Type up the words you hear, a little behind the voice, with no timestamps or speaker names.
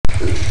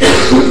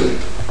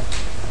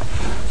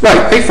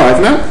Right,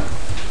 A5 now.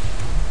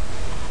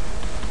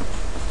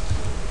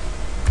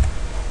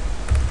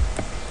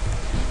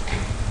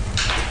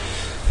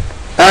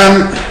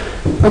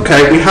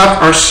 Okay, we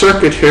have our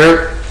circuit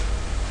here.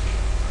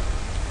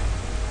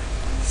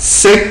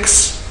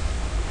 6,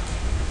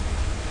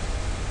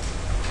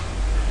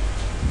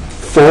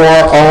 4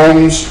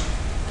 ohms,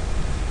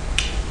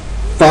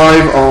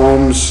 5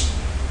 ohms.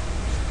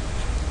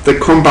 They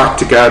come back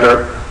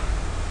together.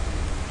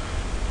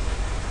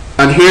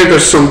 And here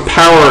there's some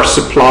power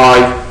supply,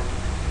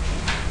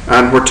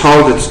 and we're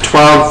told it's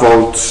 12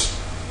 volts.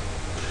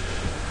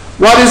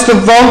 What is the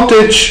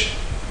voltage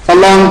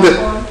along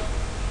the...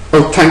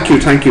 Oh, thank you,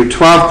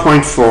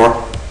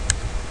 12.4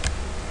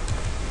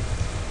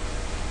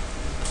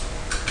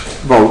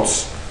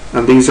 volts.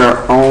 And these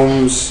are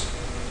ohms,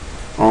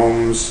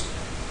 ohms,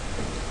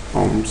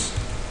 ohms.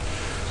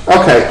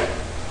 Okay.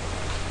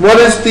 What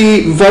is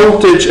the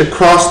voltage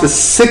across the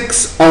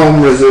 6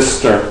 ohm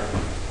resistor?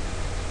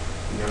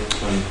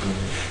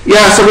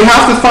 Yeah, so we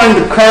have to find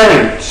the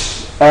current,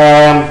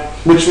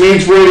 which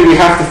means really we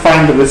have to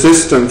find the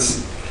resistance.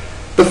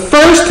 The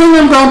first thing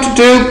I'm going to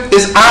do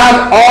is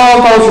add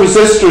all those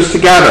resistors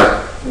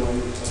together.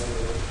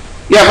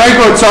 Yeah, very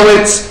good. So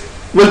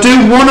we'll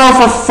do 1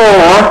 over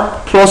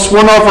 4 plus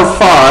 1 over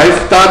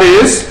 5. That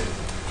is...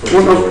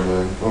 1 over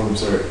 9. Oh, I'm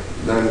sorry.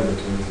 9 over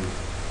 20.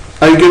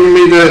 Are you giving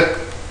me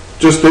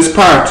just this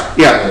part?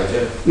 Yeah.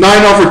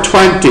 9 over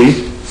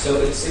 20.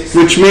 So it's 6.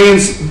 Which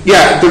means,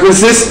 yeah, the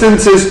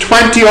resistance is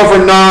 20 over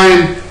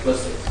 9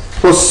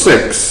 plus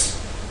 6.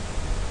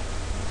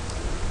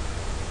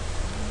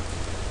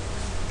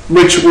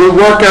 Which will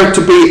work out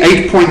to be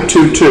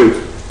 8.22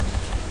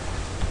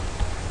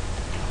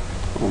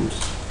 ohms.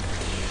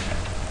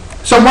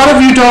 So what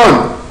have you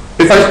done?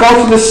 If I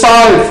go to the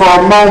side for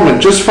a moment,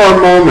 just for a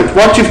moment,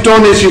 what you've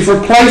done is you've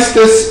replaced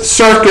this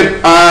circuit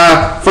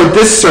for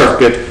this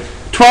circuit,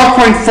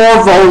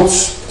 12.4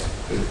 volts,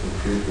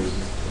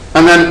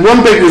 and then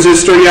one big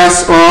resistor,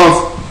 yes,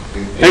 of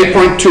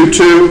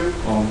 8.22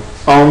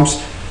 ohms.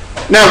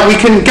 Now we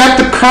can get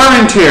the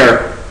current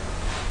here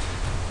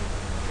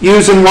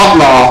using what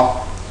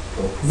law?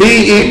 V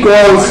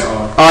equals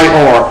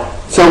IR.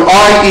 So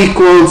I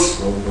equals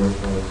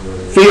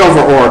V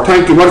over R.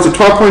 Thank you. What is it?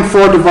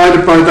 12.4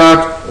 divided by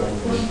that?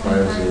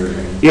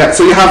 1.508. Yeah,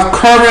 so you have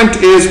current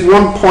is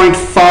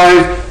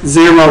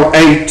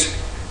 1.508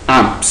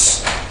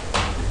 amps.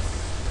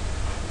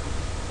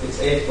 It's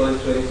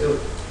 8.22.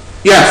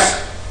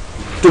 Yes.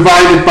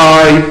 Divided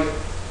by,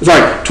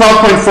 sorry,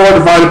 12.4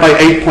 divided by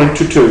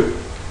 8.22.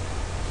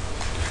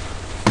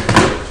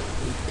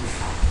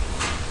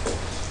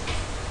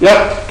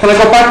 Yep. Can I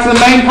go back to the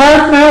main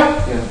part now?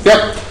 Yeah.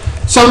 Yep.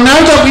 So now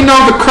that we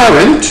know the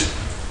current,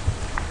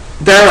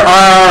 there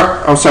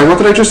are, oh sorry, what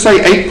did I just say?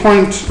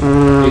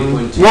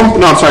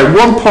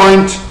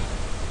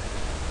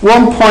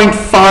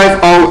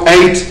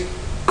 1.508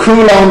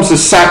 coulombs a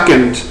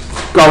second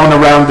going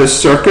around this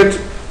circuit.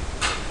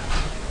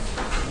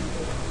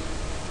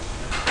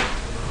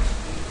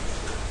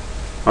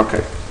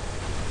 Okay.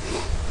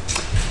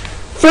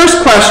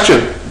 First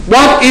question.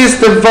 What is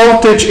the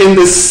voltage in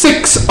the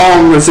 6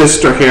 ohm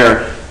resistor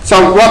here?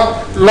 So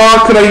what law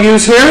could I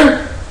use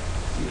here?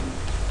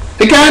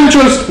 Again,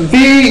 just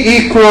V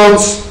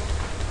equals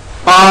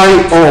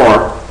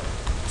IR.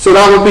 So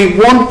that would be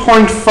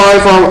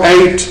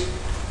 1.508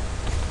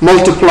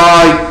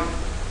 multiply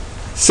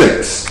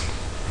 6.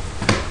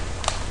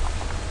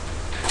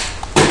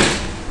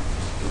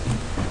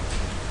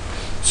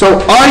 So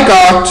I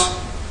got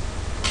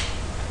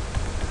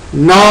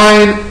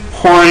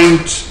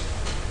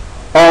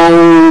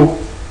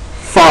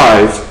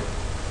 9.05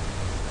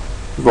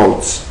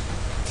 volts.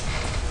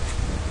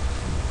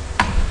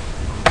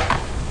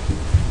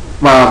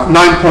 Well,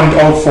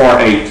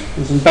 9.048.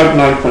 It's about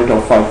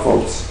 9.05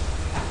 volts.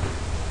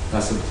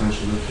 That's the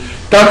potential voltage?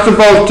 That's the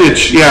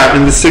voltage, yeah,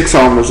 in the 6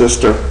 ohm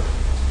resistor.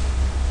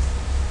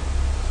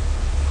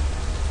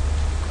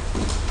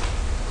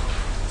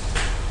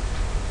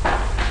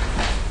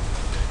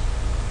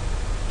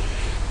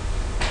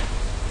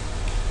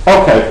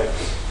 Okay.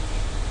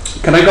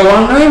 Can I go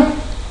on now?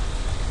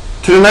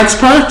 To the next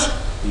part?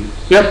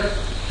 Yep.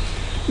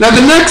 Now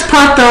the next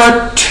part, there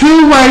are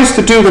 2 ways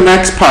to do the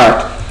next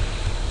part.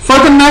 For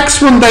the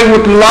next one, they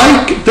would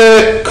like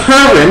the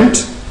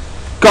current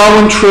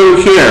going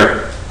through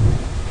here.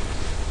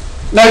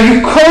 Now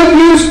you could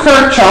use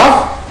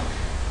Kirchhoff,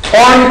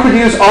 or you could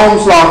use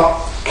Ohm's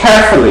law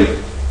carefully.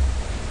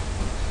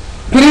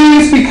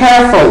 Please be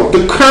careful.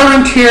 The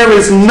current here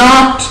is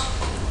not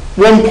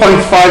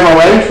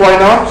 1.508. Why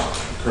not?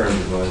 Current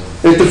divides.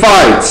 It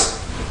divides.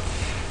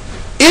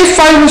 If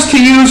I was to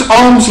use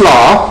Ohm's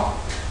law,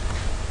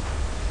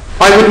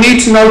 I would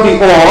need to know the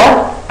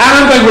R,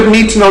 and I would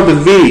need to know the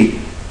V.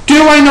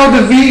 Do I know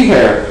the V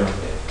here?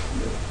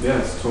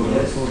 Yes, totally.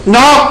 Yes.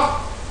 No.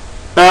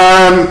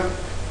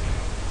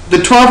 The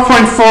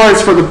 12.4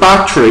 is for the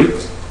battery.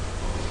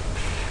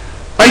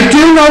 I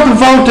do know the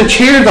voltage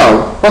here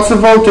though. What's the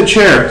voltage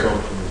here?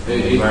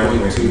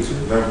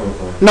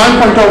 8.22.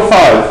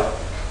 9.05.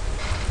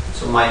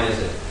 So minus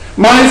it.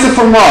 Minus it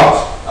from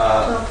what?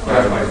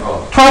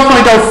 12.4.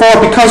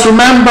 12.04, because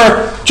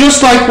remember,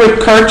 just like with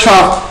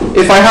Kirchhoff,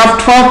 if I have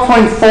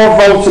 12.4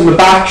 volts in the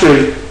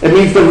battery, it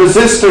means the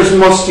resistors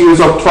must use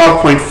up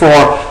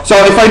 12.4. So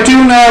if I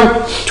do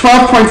now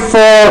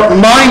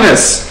 12.4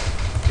 minus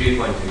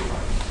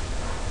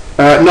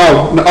 3.35.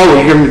 no, oh,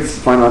 you give me the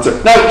final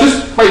answer. Now,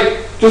 just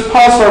wait, just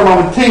pause for a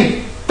moment.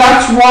 Think.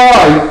 That's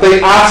why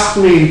they asked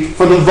me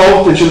for the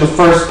voltage in the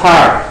first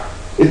part.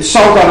 It's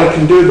so that I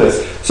can do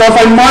this. So if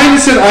I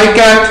minus it, I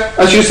get,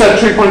 as you said,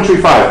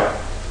 3.35.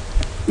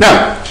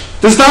 Now,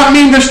 does that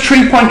mean there's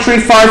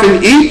 3.35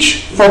 in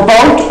each for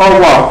both or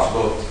what?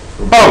 Both.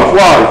 Both.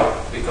 Why?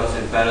 Because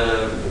in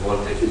parallel the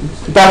voltage is the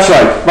same. That's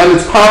right. When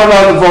it's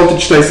parallel, the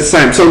voltage stays the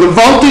same. So the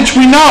voltage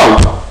we know.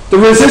 The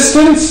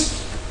resistance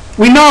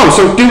we know.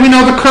 So do we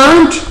know the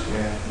current?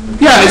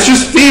 Yeah, it's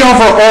just V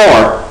over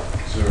R.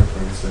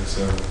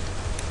 0.67.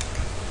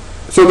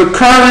 So the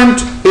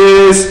current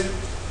is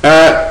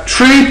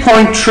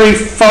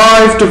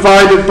 3.35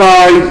 divided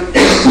by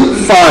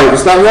 5.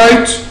 Is that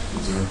right?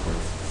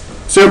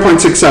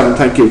 0.67.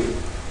 Thank you.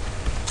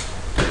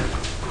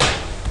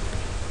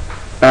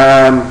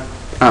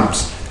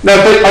 Amps. Now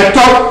I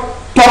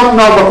don't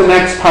know what the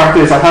next part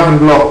is. I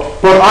haven't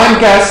looked, but I'm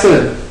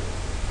guessing.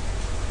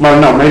 Well,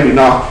 no, maybe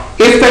not.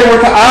 If they were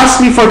to ask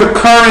me for the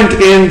current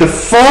in the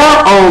 4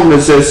 ohm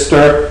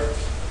resistor,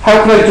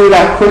 how can I do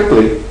that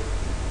quickly?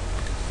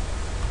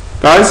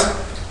 Guys?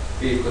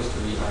 V equals to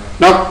VI.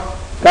 No?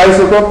 Guys,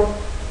 look up.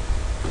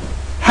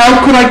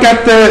 How could I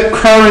get the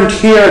current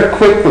here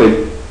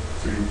quickly?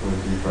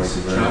 3.35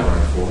 divided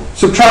by 4.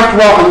 Subtract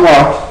what and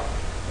what?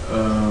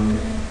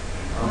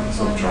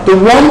 Subtract. The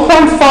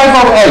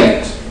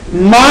 1.508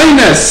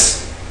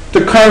 minus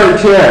the current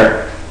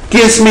here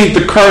gives me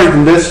the current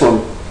in this one.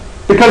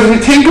 Because if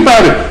you think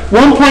about it,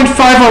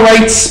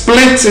 1.508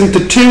 splits into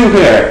 2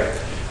 here.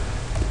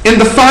 In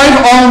the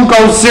 5 ohm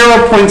goes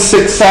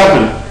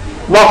 0.67.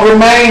 What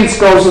remains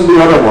goes in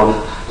the other one.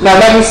 Now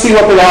let me see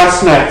what they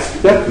ask next.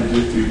 Yeah? Could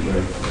you do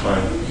like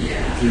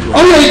 5?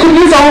 Oh yeah, you could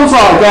use Ohm's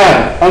law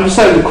again. I'm just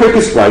saying the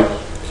quickest way.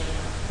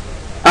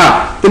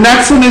 The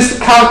next one is to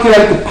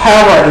calculate the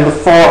power in the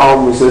 4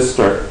 ohm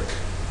resistor.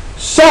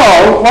 So,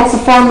 what's the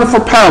formula for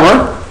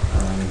power?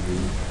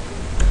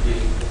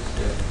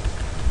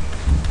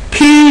 P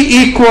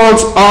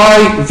equals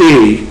IV.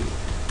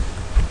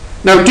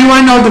 Now, do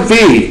I know the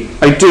V?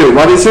 I do.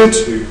 What is it?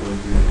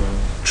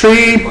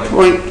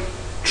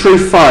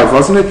 3.35,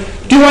 wasn't it?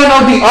 Do I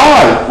know the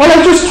I? Well,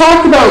 I just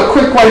talked about a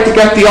quick way to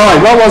get the I.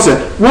 What was it?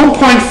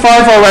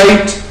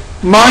 1.508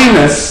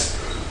 minus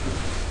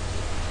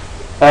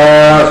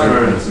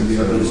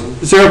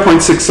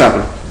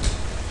 0.67.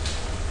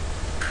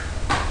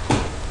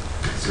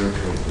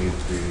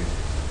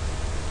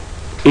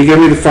 0.83. You give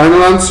me the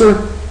final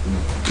answer?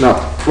 No.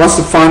 What's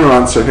the final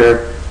answer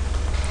here?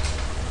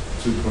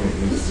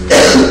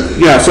 2.80.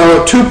 Yeah,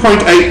 so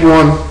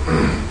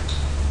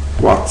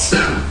 2.81 watts.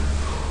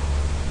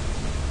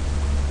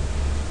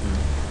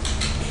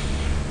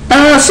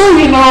 So,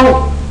 you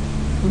know,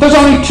 there's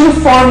only 2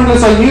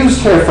 formulas I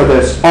used here for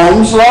this.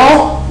 Ohm's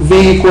law,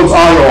 V equals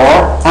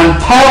IR, and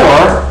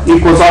power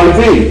equals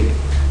IV.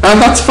 And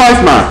that's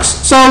 5 marks.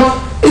 So,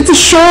 it's a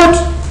short...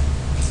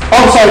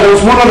 Oh, sorry, there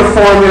was one other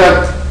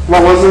formula.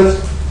 What was it?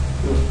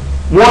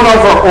 1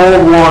 over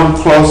O1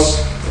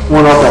 plus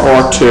 1 over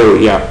O2,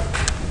 yeah.